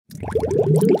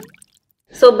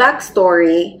So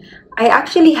backstory, I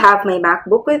actually have my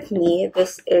MacBook with me.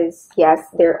 This is, yes,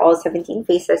 they're all 17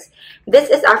 faces. This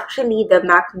is actually the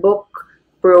MacBook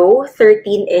Pro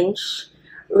 13-inch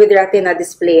with Retina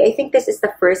display. I think this is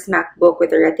the first MacBook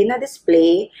with a Retina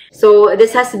display. So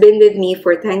this has been with me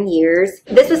for 10 years.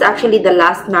 This was actually the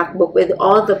last MacBook with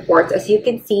all the ports. As you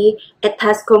can see, it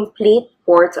has complete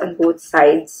ports on both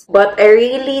sides. But I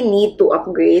really need to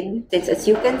upgrade since, as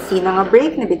you can see,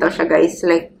 nanga-break na bitaw siya, guys.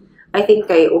 Like, I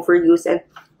think I overuse, and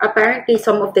apparently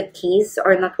some of the keys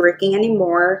are not working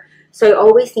anymore. So I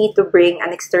always need to bring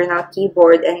an external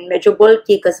keyboard, and medyo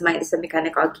bulky because mine is a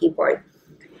mechanical keyboard.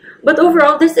 But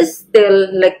overall, this is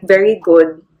still like very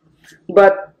good.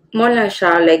 But mo lang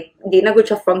siya, like, di na good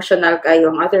siya functional kayo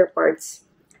ang other parts.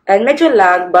 And medyo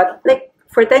lag, but like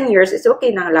for 10 years, it's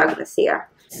okay na lag na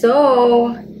siya.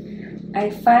 So, I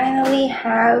finally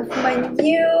have my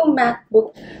new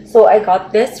MacBook. So I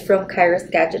got this from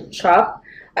Kairos Gadget Shop.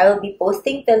 I will be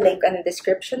posting the link in the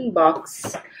description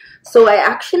box. So I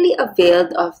actually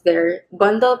availed of their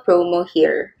bundle promo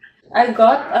here. I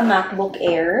got a MacBook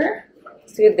Air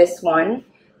with this one.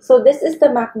 So this is the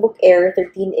MacBook Air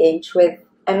 13-inch with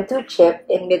M2 chip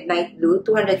in midnight blue,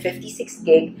 256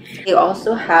 gig. They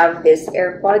also have this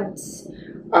AirPods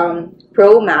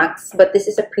Pro Max, but this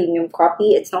is a premium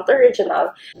copy. It's not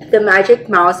original. The Magic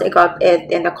Mouse, I got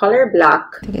it in the color black.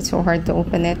 It's so hard to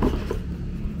open it,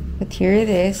 but here it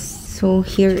is. So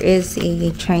here is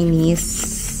a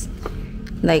Chinese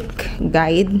like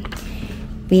guide.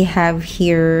 We have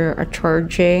here a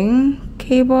charging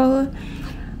cable.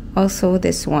 Also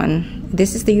this one.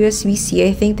 This is the USB-C.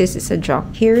 I think this is a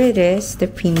jock. Here it is, the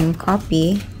premium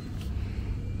copy.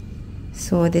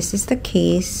 So this is the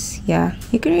case. Yeah,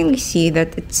 you can really see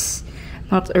that it's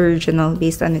not original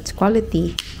based on its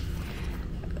quality.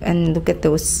 And look at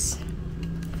those.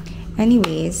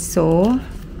 Anyways, so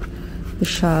we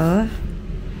shall,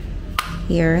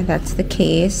 here, that's the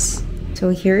case. So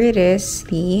here it is,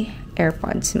 the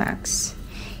AirPods Max.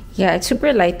 Yeah, it's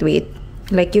super lightweight.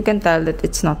 Like, you can tell that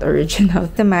it's not original.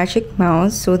 The Magic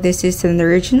Mouse, so this is an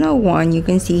original one. You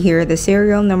can see here the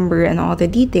serial number and all the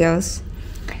details.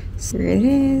 So here it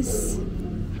is.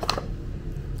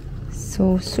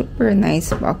 So super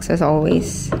nice box as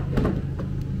always.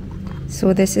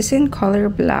 So this is in color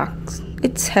black.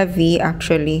 It's heavy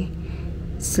actually.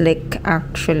 Slick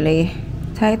actually.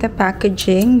 Inside the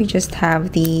packaging, we just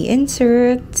have the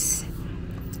inserts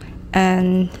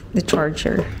and the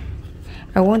charger.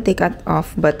 I won't take that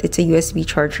off, but it's a USB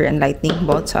charger and lightning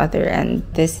bolts other end.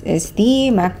 This is the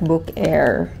MacBook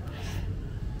Air.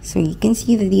 So you can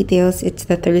see the details. It's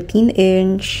the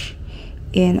 13-inch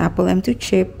in Apple M2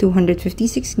 chip,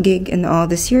 256 gig, and all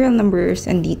the serial numbers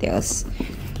and details.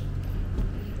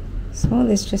 So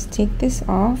let's just take this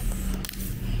off.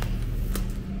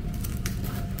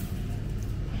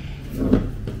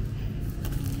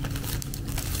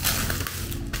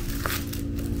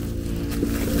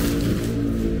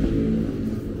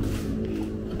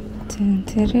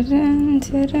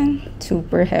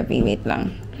 Super heavy. Wait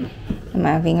lang. I'm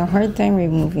having a hard time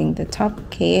removing the top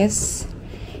case.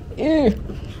 Ew.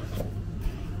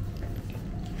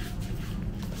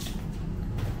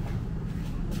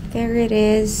 There it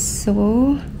is.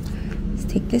 So let's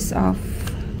take this off.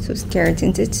 So scared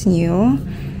since it's new.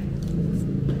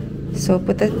 So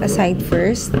put that aside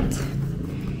first.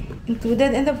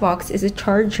 Included in the box is a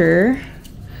charger.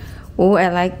 Oh, I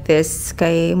like this.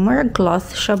 Kay more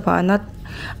cloth siya ba? Not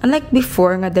unlike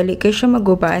before nga dali kay siya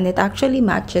maguba, and it actually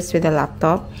matches with the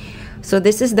laptop. So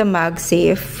this is the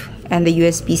MagSafe and the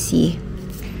USB-C.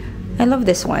 I love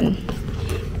this one.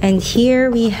 And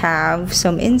here we have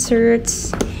some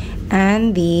inserts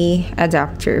and the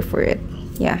adapter for it.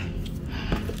 Yeah.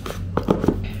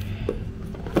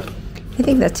 I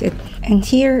think that's it. And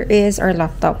here is our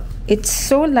laptop. It's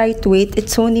so lightweight.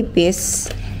 It's so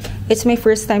nipis. It's my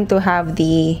first time to have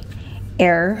the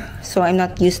Air, so I'm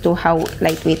not used to how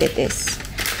lightweight it is.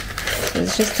 So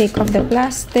let's just take off the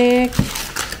plastic.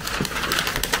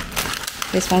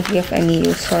 This won't be of any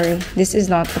use, sorry. This is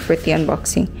not a pretty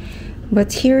unboxing.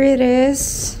 But here it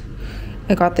is.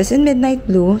 I got this in midnight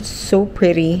blue. It's so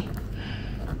pretty.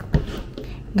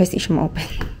 Guys, di siya ma-open.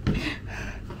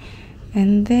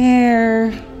 And there.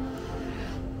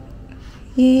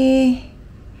 Yay.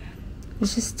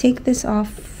 Let's just take this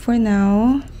off for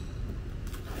now.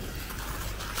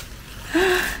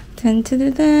 Dun, dun,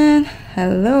 dun, dun.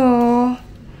 Hello.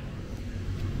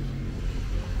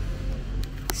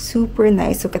 Super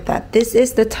nice. Look at that. This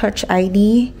is the Touch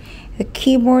ID. The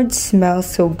keyboard smells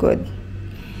so good.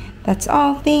 That's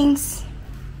all. Thanks.